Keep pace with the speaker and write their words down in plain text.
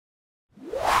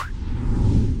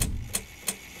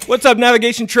What's up,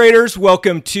 navigation traders?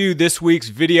 Welcome to this week's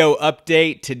video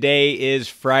update. Today is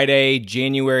Friday,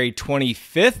 January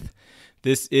 25th.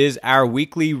 This is our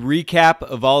weekly recap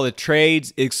of all the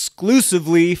trades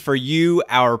exclusively for you,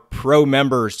 our pro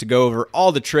members, to go over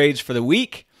all the trades for the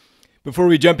week. Before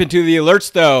we jump into the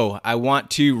alerts, though, I want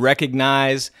to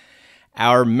recognize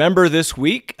our member this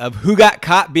week of Who Got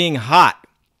Caught Being Hot.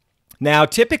 Now,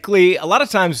 typically, a lot of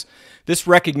times, this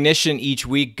recognition each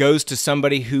week goes to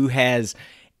somebody who has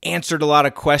answered a lot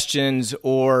of questions,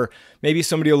 or maybe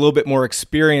somebody a little bit more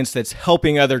experienced that's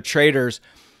helping other traders.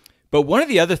 But one of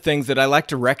the other things that I like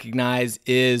to recognize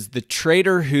is the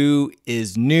trader who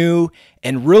is new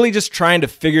and really just trying to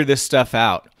figure this stuff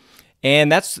out.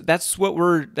 And that's what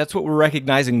we're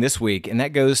recognizing this week, and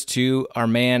that goes to our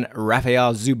man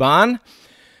Rafael Zuban.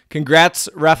 Congrats,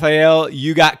 Rafael!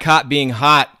 You got caught being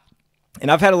hot. And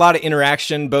I've had a lot of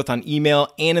interaction both on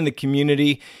email and in the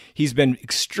community. He's been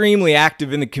extremely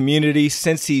active in the community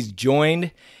since he's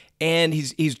joined, and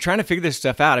he's trying to figure this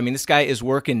stuff out. I mean, this guy is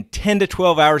working 10 to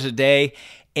 12 hours a day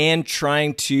and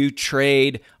trying to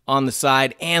trade on the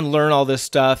side and learn all this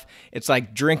stuff. It's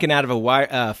like drinking out of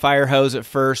a fire hose at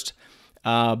first,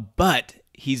 but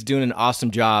he's doing an awesome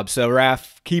job. So,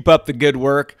 Raf, keep up the good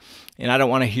work, and I don't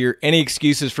want to hear any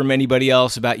excuses from anybody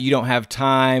else about you don't have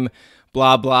time,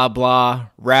 blah, blah, blah.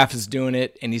 Raf is doing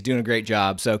it, and he's doing a great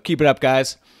job. So keep it up,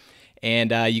 guys.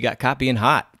 And you got caught being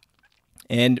hot.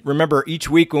 And remember, each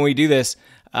week when we do this,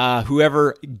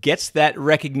 whoever gets that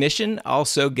recognition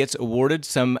also gets awarded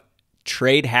some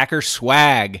Trade Hacker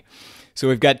swag. So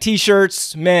we've got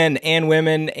T-shirts, men and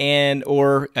women,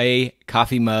 or a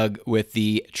coffee mug with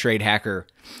the Trade Hacker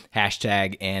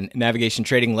hashtag and Navigation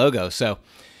Trading logo. So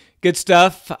good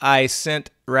stuff. I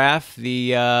sent Raf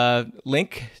the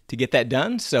link to get that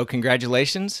done, so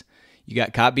congratulations. You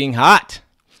got caught being hot.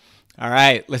 All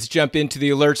right, let's jump into the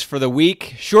alerts for the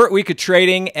week. Short week of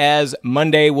trading, as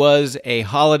Monday was a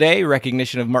holiday,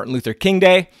 recognition of Martin Luther King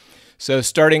Day. So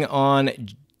starting on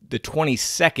the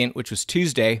 22nd, which was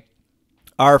Tuesday,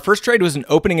 our first trade was an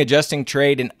opening adjusting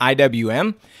trade in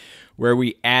IWM, where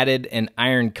we added an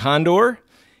iron condor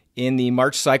in the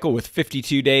March cycle with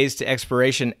 52 days to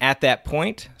expiration at that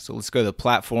point. So let's go to the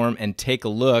platform and take a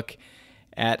look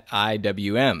at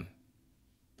IWM.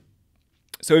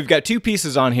 So we've got two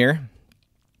pieces on here.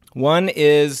 One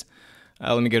is,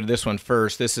 let me go to this one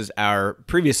first. This is our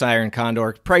previous iron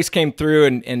condor. Price came through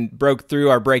and broke through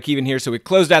our break even here, so we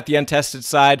closed out the untested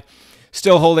side,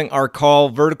 still holding our call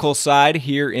vertical side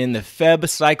here in the Feb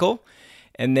cycle.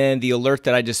 And then the alert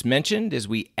that I just mentioned is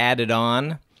we added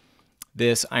on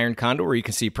this iron condor, where you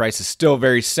can see price is still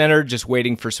very centered, just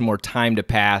waiting for some more time to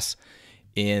pass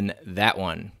in that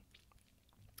one.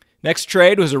 Next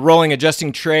trade was a rolling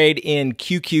adjusting trade in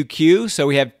QQQ. So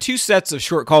we have two sets of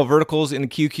short call verticals in the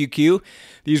QQQ.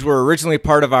 These were originally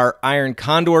part of our iron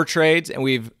condor trades, and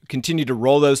we've continued to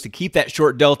roll those to keep that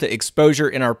short delta exposure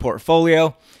in our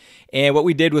portfolio. And what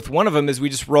we did with one of them is we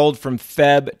just rolled from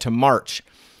Feb to March,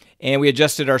 and we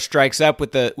adjusted our strikes up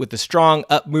with the strong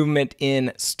up movement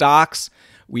in stocks.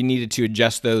 We needed to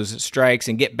adjust those strikes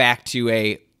and get back to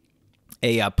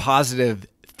a positive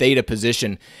theta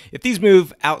position. If these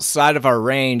move outside of our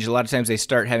range, a lot of times they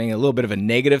start having a little bit of a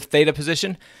negative theta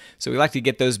position. So we like to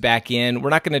get those back in. We're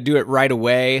not going to do it right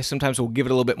away. Sometimes we'll give it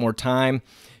a little bit more time.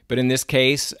 But in this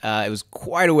case, it was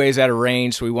quite a ways out of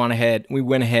range, so we went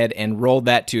ahead and rolled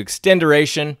that to extend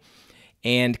duration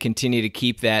and continue to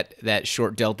keep that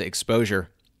short delta exposure.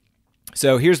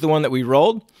 So here's the one that we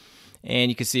rolled, and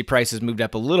you can see price has moved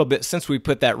up a little bit since we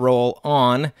put that roll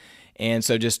on, and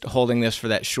so just holding this for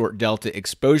that short delta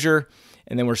exposure.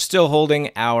 And then we're still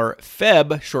holding our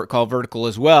Feb short call vertical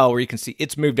as well, where you can see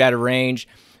it's moved out of range,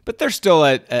 but there's still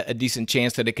a decent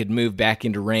chance that it could move back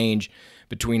into range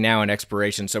between now and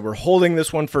expiration. So we're holding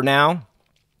this one for now,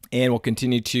 and we'll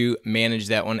continue to manage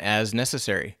that one as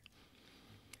necessary.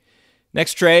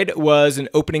 Next trade was an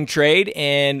opening trade,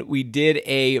 and we did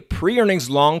a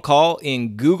pre-earnings long call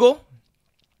in Google,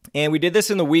 and we did this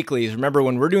in the weeklies. Remember,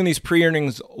 when we're doing these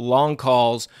pre-earnings long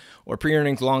calls or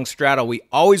pre-earnings long straddle, we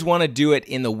always want to do it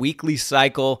in the weekly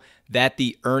cycle that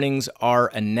the earnings are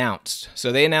announced.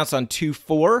 So they announced on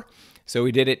 2/4, so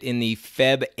we did it in the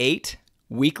Feb 8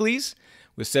 weeklies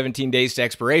with 17 days to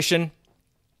expiration.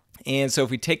 And so if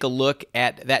we take a look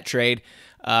at that trade,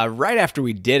 right after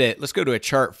we did it, let's go to a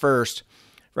chart first.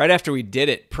 Right after we did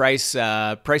it, price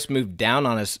moved down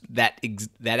on us that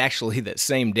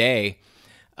same day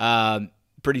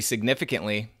pretty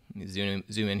significantly. Let me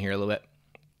zoom in here a little bit.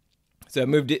 So it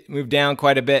moved down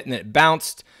quite a bit, and then it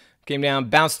bounced, came down,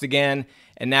 bounced again,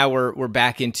 and now we're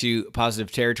back into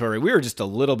positive territory. We were just a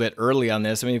little bit early on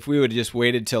this. I mean, if we would have just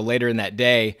waited till later in that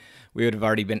day, we would have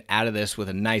already been out of this with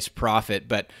a nice profit.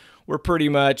 But we're pretty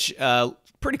much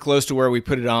pretty close to where we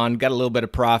put it on. Got a little bit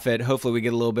of profit. Hopefully, we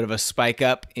get a little bit of a spike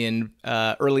up in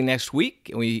early next week,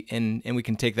 and we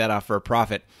can take that off for a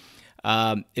profit.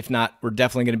 If not, we're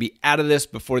definitely going to be out of this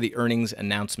before the earnings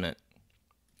announcement.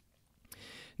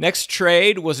 Next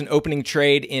trade was an opening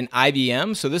trade in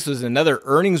IBM. So this was another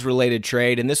earnings-related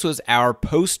trade, and this was our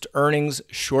post-earnings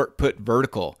short put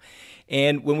vertical.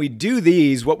 And when we do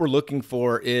these, what we're looking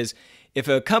for is if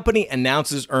a company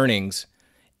announces earnings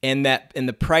and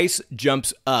the price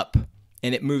jumps up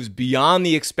and it moves beyond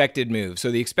the expected move.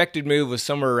 So the expected move was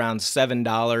somewhere around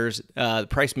 $7. The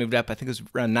price moved up, I think it was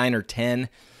around 9 or 10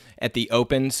 at the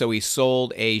open. So we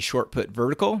sold a short put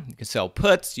vertical. You can sell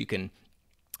puts, you can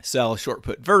sell short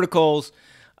put verticals.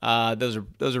 Those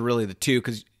are really the two,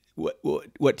 because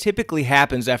what typically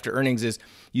happens after earnings is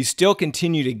you still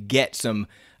continue to get some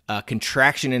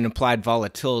contraction in implied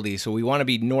volatility. So we want to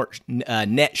be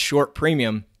net short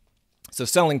premium. So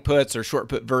selling puts or short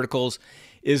put verticals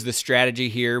is the strategy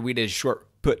here. We did a short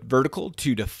put vertical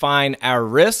to define our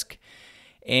risk.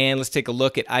 And let's take a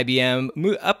look at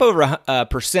IBM. Up over a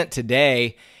percent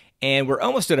today, and we're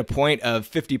almost at a point of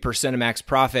 50% of max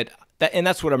profit. And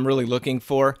that's what I'm really looking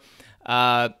for.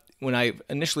 When I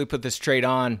initially put this trade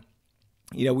on,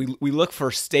 we look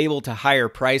for stable to higher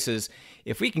prices.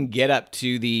 If we can get up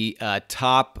to the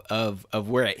top of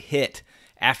where it hit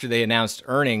after they announced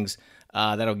earnings,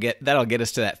 that'll get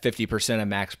us to that 50% of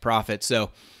max profit. So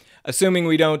assuming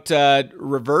we don't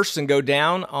reverse and go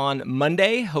down on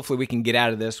Monday, hopefully we can get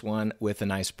out of this one with a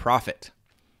nice profit.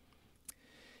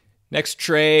 Next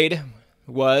trade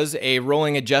was a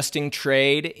rolling adjusting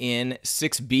trade in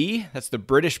 6B. That's the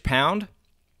British pound.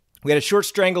 We had a short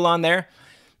strangle on there,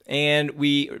 and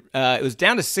it was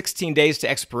down to 16 days to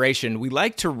expiration. We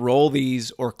like to roll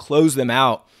these or close them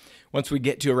out once we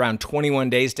get to around 21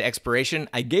 days to expiration.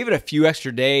 I gave it a few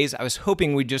extra days. I was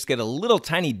hoping we'd just get a little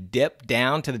tiny dip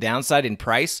down to the downside in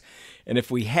price, and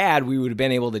if we had, we would have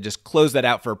been able to just close that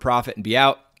out for a profit and be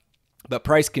out. But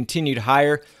price continued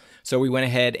higher, so we went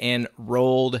ahead and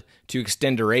rolled to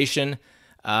extend duration.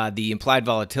 The implied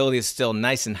volatility is still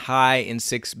nice and high in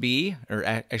 6B, or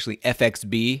actually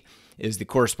FXB is the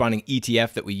corresponding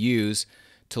ETF that we use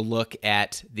to look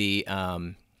at the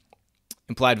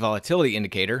implied volatility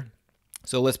indicator.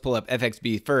 So let's pull up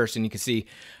FXB first, and you can see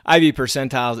IV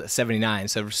percentiles at 79.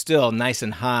 So we're still nice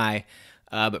and high,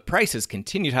 but prices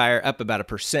continued higher, up about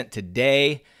 1%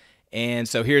 today. And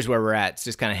so here's where we're at. It's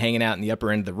just kind of hanging out in the upper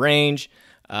end of the range.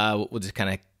 We'll just kind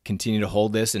of continue to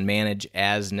hold this and manage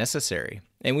as necessary.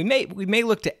 And we may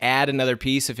look to add another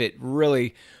piece if it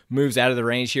really moves out of the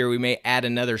range here. We may add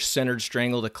another centered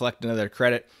strangle to collect another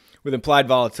credit. With implied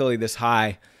volatility this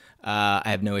high, I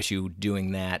have no issue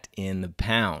doing that in the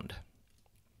pound.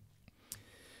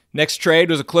 Next trade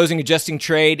was a closing adjusting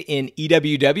trade in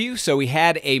EWW. So we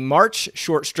had a March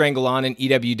short strangle on in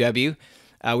EWW.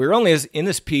 We were only in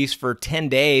this piece for 10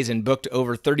 days and booked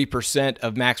over 30%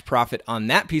 of max profit on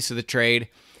that piece of the trade.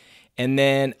 And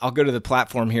then I'll go to the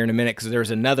platform here in a minute because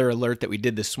there's another alert that we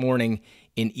did this morning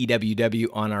in EWW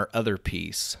on our other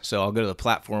piece. So I'll go to the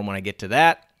platform when I get to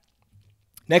that.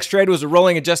 Next trade was a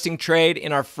rolling adjusting trade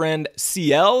in our friend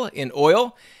CL in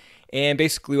oil. And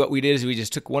basically what we did is we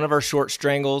just took one of our short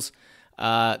strangles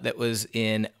that was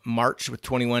in March with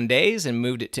 21 days and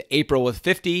moved it to April with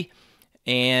 50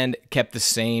 and kept the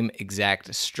same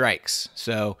exact strikes.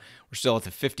 So we're still at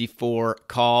the 54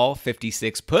 call,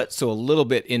 56 put, so a little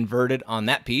bit inverted on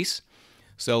that piece.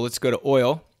 So let's go to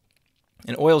oil.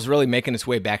 And oil's really making its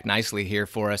way back nicely here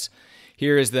for us.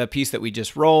 Here is the piece that we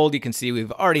just rolled. You can see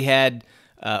we've already had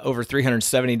over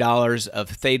 $370 of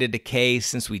theta decay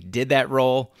since we did that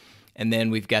roll. And then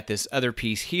we've got this other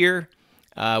piece here,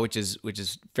 which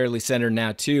is fairly centered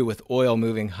now too, with oil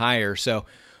moving higher. So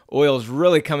oil is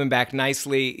really coming back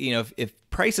nicely. If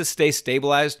prices stay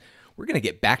stabilized, we're going to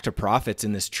get back to profits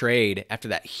in this trade after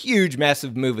that huge,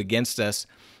 massive move against us,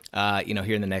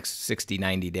 here in the next 60,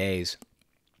 90 days.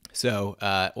 So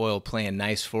oil playing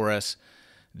nice for us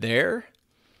there.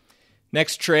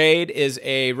 Next trade is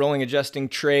a rolling adjusting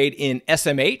trade in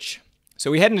SMH. So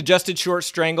we had an adjusted short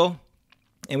strangle,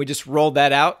 and we just rolled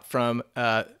that out from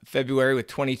February with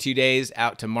 22 days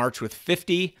out to March with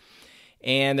 50.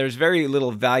 And there's very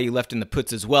little value left in the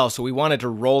puts as well. So we wanted to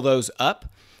roll those up.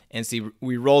 And see,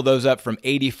 we rolled those up from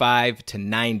 85 to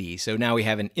 90. So now we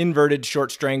have an inverted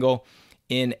short strangle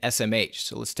in SMH.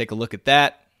 So let's take a look at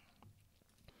that.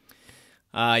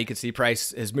 You can see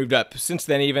price has moved up since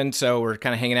then even. So we're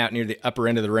kind of hanging out near the upper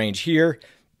end of the range here.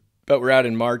 but we're out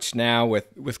in March now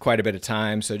with quite a bit of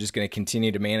time, so just going to continue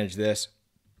to manage this.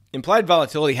 Implied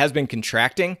volatility has been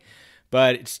contracting,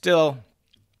 but it's still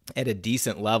at a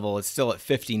decent level. It's still at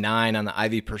 59 on the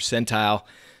IV percentile.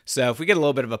 So if we get a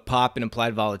little bit of a pop in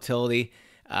implied volatility,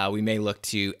 we may look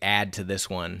to add to this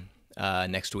one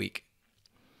next week.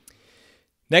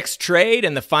 Next trade,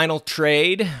 and the final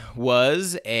trade,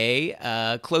 was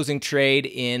a closing trade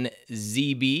in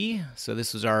ZB. So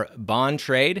this was our bond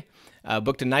trade.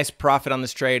 Booked a nice profit on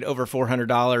this trade, over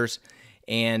 $400,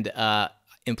 and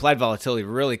implied volatility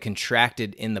really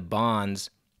contracted in the bonds.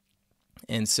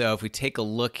 And so if we take a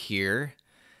look here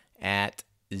at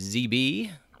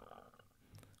ZB,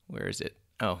 where is it?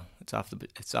 Oh, it's off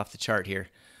the chart here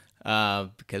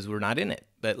because we're not in it.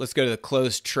 But let's go to the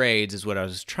closed trades is what I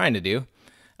was trying to do.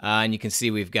 And you can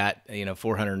see we've got,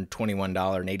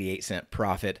 $421.88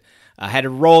 profit. I had to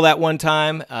roll that one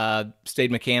time,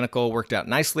 stayed mechanical, worked out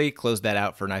nicely, closed that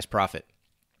out for a nice profit.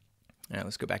 All right,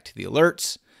 let's go back to the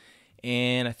alerts.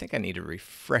 And I think I need to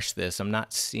refresh this. I'm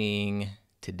not seeing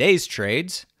today's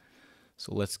trades.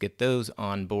 So let's get those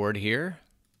on board here.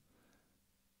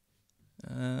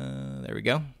 There we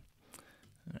go. All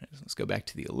right, so let's go back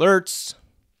to the alerts.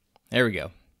 There we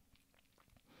go.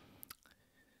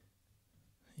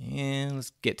 And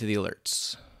let's get to the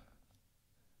alerts.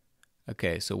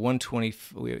 Okay, so 120,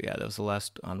 yeah, that was the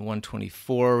last on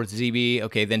 124 with ZB.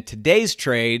 Okay, then today's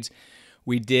trades,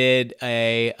 we did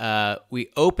we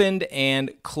opened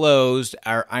and closed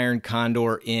our iron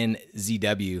condor in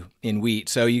ZW in wheat.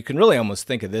 So you can really almost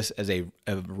think of this as a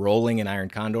rolling an iron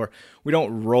condor. We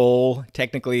don't roll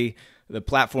technically. The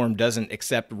platform doesn't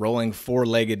accept rolling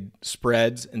four-legged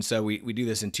spreads, and so we do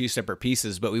this in two separate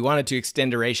pieces. But we wanted to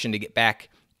extend duration to get back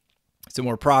some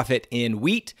more profit in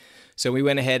wheat. So we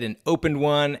went ahead and opened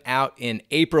one out in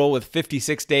April with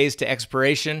 56 days to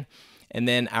expiration. And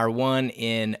then our one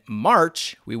in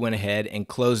March, we went ahead and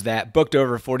closed that, booked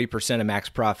over 40% of max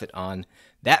profit on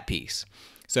that piece.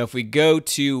 So if we go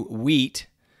to wheat,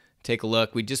 take a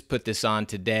look. We just put this on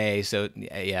today. So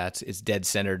yeah, it's dead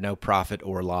centered, no profit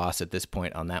or loss at this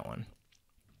point on that one.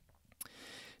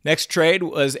 Next trade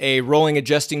was a rolling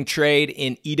adjusting trade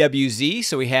in EWZ.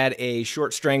 So we had a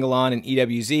short strangle on in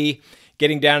EWZ,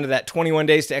 getting down to that 21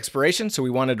 days to expiration. So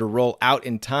we wanted to roll out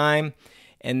in time.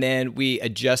 And then we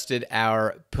adjusted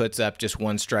our puts up just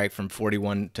one strike from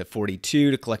 41 to 42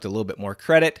 to collect a little bit more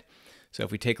credit. So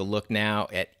if we take a look now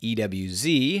at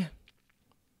EWZ,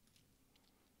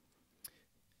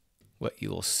 what you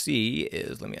will see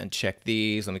is, let me uncheck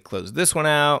these. Let me close this one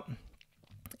out.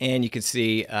 And you can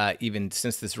see even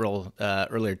since this roll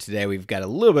earlier today, we've got a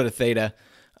little bit of theta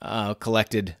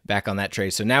collected back on that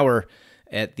trade. So now we're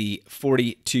at the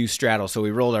 42 straddle. So we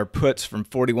rolled our puts from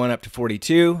 41 up to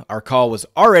 42. Our call was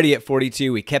already at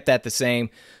 42. We kept that the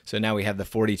same. So now we have the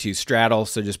 42 straddle.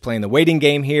 So just playing the waiting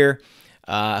game here,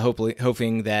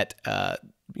 hoping that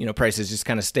prices just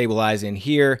kind of stabilize in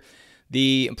here.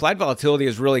 The implied volatility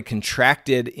is really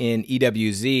contracted in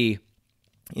EWZ.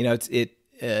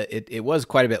 It was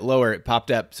quite a bit lower. It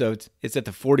popped up, so it's at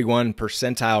the 41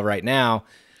 percentile right now.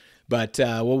 But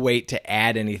we'll wait to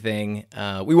add anything.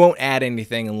 We won't add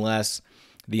anything unless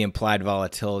the implied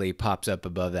volatility pops up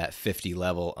above that 50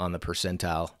 level on the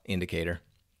percentile indicator.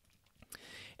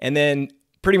 And then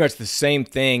pretty much the same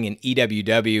thing in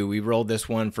EWW. We rolled this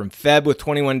one from Feb with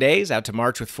 21 days out to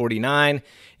March with 49,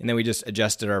 and then we just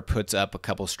adjusted our puts up a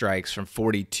couple strikes from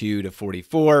 42 to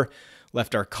 44,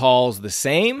 left our calls the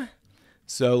same.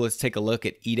 So let's take a look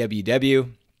at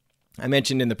EWW. I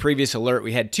mentioned in the previous alert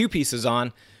we had two pieces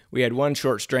on. We had one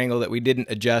short strangle that we didn't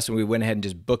adjust, and we went ahead and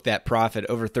just booked that profit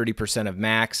over 30% of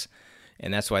max.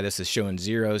 And that's why this is showing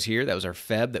zeros here. That was our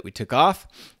Feb that we took off.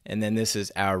 And then this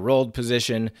is our rolled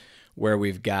position where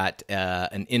we've got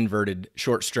an inverted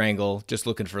short strangle, just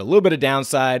looking for a little bit of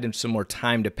downside and some more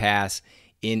time to pass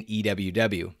in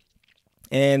EWW.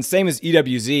 And same as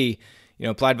EWZ,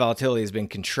 applied volatility has been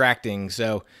contracting,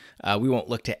 so we won't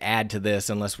look to add to this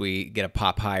unless we get a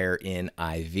pop higher in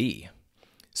IV.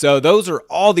 So those are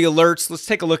all the alerts. Let's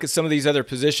take a look at some of these other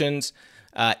positions.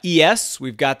 ES,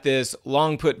 we've got this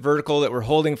long put vertical that we're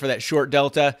holding for that short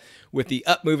delta with the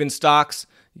up move in stocks.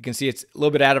 You can see it's a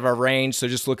little bit out of our range, so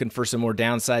just looking for some more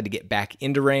downside to get back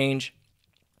into range.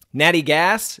 Natty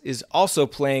Gas is also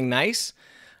playing nice.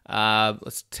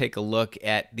 Let's take a look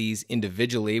at these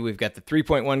individually. We've got the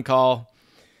 3.1 call,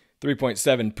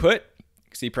 3.7 put. You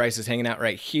can see prices hanging out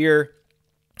right here,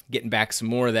 getting back some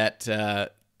more of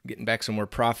that, getting back some more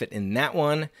profit in that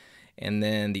one. And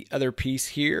then the other piece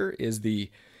here is the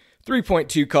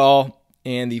 3.2 call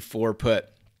and the 4 put.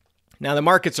 Now the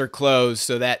markets are closed,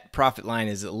 so that profit line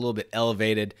is a little bit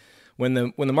elevated. when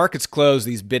the markets close,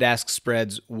 these bid-ask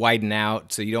spreads widen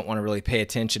out, so you don't want to really pay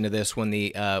attention to this when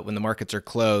the markets are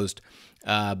closed.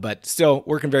 But still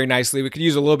working very nicely. We could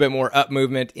use a little bit more up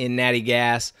movement in Natty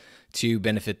Gas to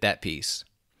benefit that piece.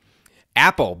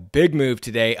 Apple, big move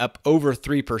today, up over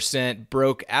 3%,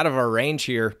 broke out of our range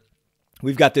here.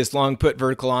 We've got this long put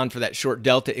vertical on for that short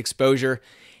delta exposure,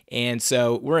 and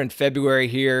so we're in February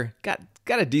here. Got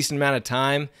a decent amount of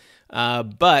time,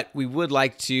 but we would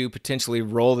like to potentially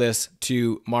roll this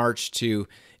to March to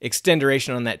extend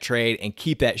duration on that trade and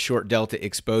keep that short delta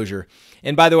exposure.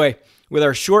 And by the way, with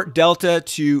our short delta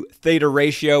to theta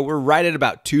ratio, we're right at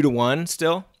about 2-to-1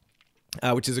 still,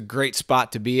 which is a great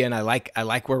spot to be in. I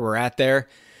like where we're at there.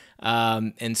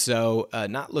 And so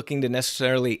not looking to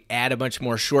necessarily add a bunch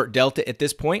more short delta at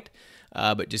this point,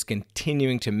 but just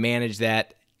continuing to manage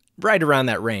that right around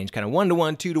that range, kind of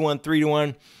 1-to-1, 2-to-1,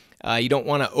 3-to-1. You don't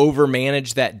want to over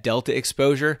manage that delta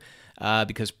exposure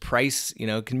because price,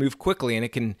 can move quickly, and it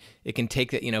can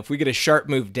take that. If we get a sharp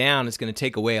move down, it's going to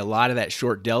take away a lot of that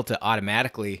short delta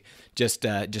automatically, just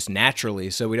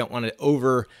naturally. So we don't want to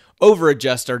over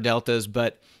adjust our deltas,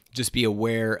 but just be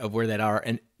aware of where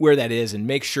that is, and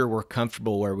make sure we're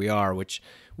comfortable where we are. Which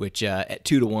at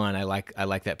 2-to-1, I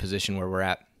like that position where we're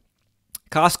at.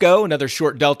 Costco, another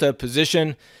short delta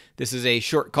position. This is a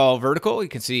short call vertical. You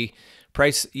can see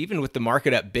price, even with the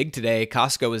market up big today,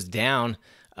 Costco is down,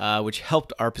 which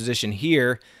helped our position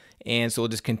here. And so we'll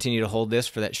just continue to hold this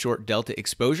for that short delta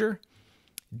exposure.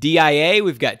 DIA,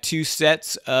 we've got two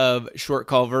sets of short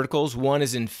call verticals. One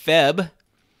is in Feb.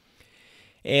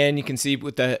 And you can see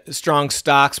with the strong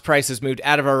stocks, price has moved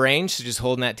out of our range, so just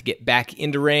holding that to get back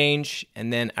into range.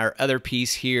 And then our other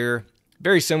piece here,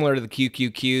 very similar to the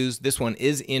QQQs. This one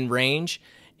is in range,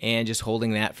 and just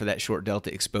holding that for that short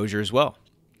delta exposure as well.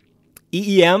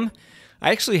 EEM,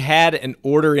 I actually had an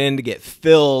order in to get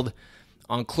filled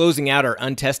on closing out our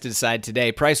untested side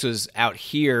today. Price was out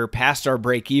here past our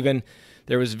break even.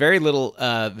 There was very little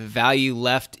value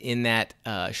left in that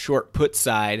short put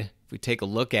side. If we take a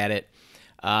look at it,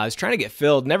 I was trying to get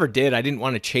filled, never did. I didn't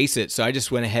want to chase it, so I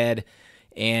just went ahead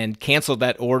and canceled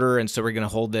that order, and so we're going to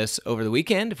hold this over the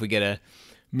weekend. If we get a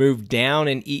move down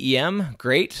in EEM,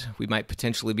 great. We might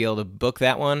potentially be able to book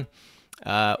that one,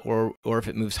 or if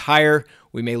it moves higher,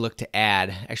 we may look to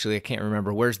add. Actually, I can't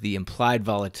remember. Where's the implied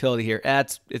volatility here?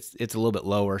 It's a little bit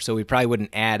lower, so we probably wouldn't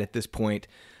add at this point,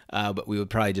 but we would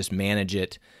probably just manage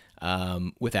it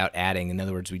without adding. In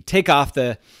other words, we'd take off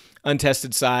the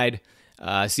untested side,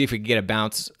 see if we can get a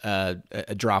bounce,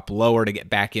 a drop lower to get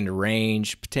back into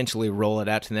range, potentially roll it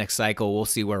out to the next cycle. We'll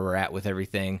see where we're at with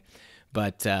everything.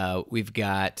 But we've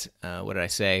got, what did I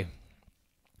say?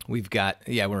 We're in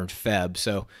Feb,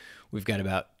 so we've got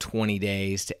about 20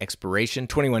 days to expiration,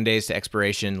 21 days to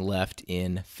expiration left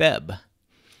in Feb.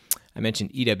 I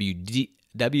mentioned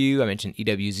EWW, I mentioned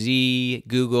EWZ,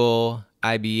 Google,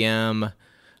 IBM,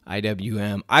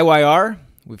 IWM, IYR.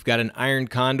 We've got an iron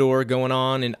condor going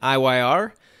on in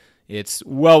IYR. It's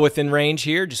well within range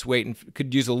here, just waiting.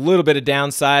 Could use a little bit of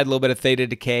downside, a little bit of theta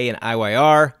decay in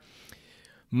IYR.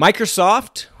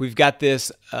 Microsoft, we've got this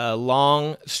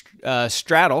long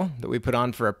straddle that we put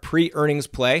on for a pre-earnings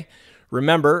play.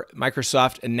 Remember,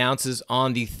 Microsoft announces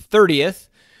on the 30th,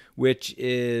 which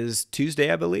is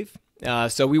Tuesday, I believe.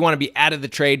 So we want to be out of the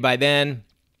trade by then.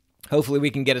 Hopefully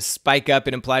we can get a spike up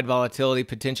in implied volatility,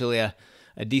 potentially a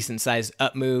decent size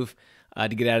up move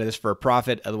to get out of this for a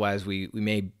profit. Otherwise, we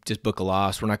may just book a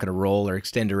loss. We're not going to roll or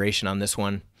extend duration on this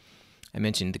one. I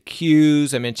mentioned the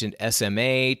Qs. I mentioned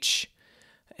SMH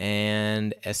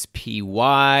and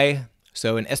SPY.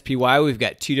 So in SPY, we've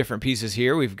got two different pieces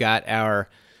here. We've got our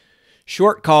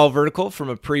short call vertical from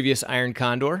a previous iron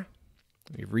condor.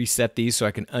 Let me reset these so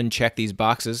I can uncheck these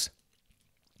boxes.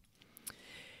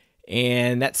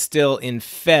 And that's still in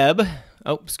Feb.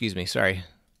 Oh, excuse me. Sorry.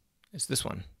 It's this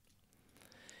one.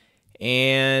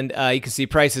 And you can see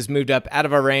price has moved up out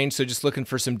of our range, so just looking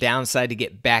for some downside to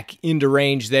get back into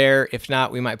range there. If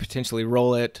not, we might potentially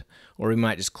roll it, or we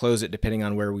might just close it depending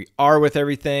on where we are with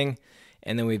everything.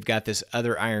 And then we've got this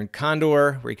other iron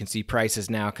condor where you can see price is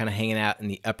now kind of hanging out in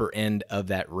the upper end of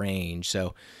that range.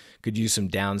 So could use some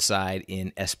downside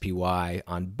in SPY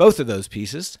on both of those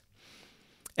pieces.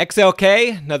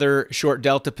 XLK, another short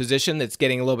delta position that's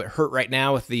getting a little bit hurt right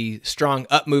now with the strong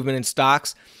up movement in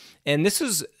stocks. And this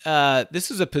is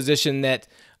a position that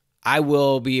I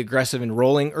will be aggressive in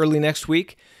rolling early next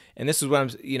week. And this is what I'm,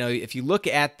 if you look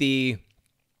at the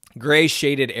gray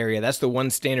shaded area, that's the 1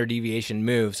 standard deviation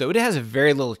move. So it has a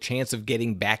very little chance of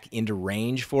getting back into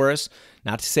range for us.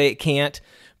 Not to say it can't,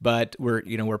 but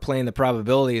we're playing the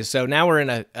probabilities. So now we're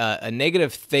in a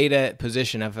negative theta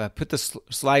position. If I put the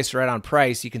slice right on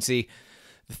price, you can see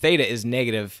the theta is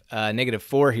negative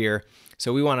 4 here.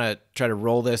 So we want to try to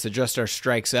roll this, adjust our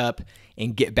strikes up,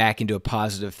 and get back into a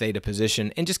positive theta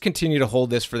position, and just continue to hold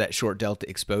this for that short delta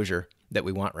exposure that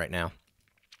we want right now.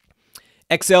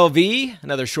 XLV,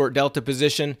 another short delta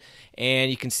position, and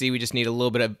you can see we just need a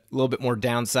little bit more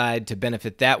downside to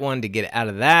benefit that one to get out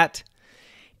of that.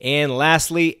 And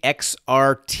lastly,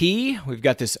 XRT, we've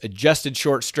got this adjusted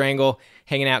short strangle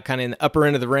hanging out kind of in the upper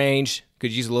end of the range.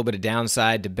 Could use a little bit of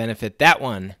downside to benefit that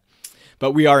one.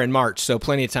 But we are in March, so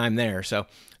plenty of time there. So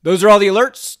those are all the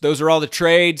alerts. Those are all the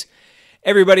trades.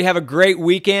 Everybody have a great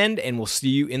weekend, and we'll see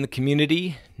you in the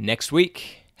community next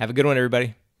week. Have a good one,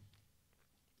 everybody.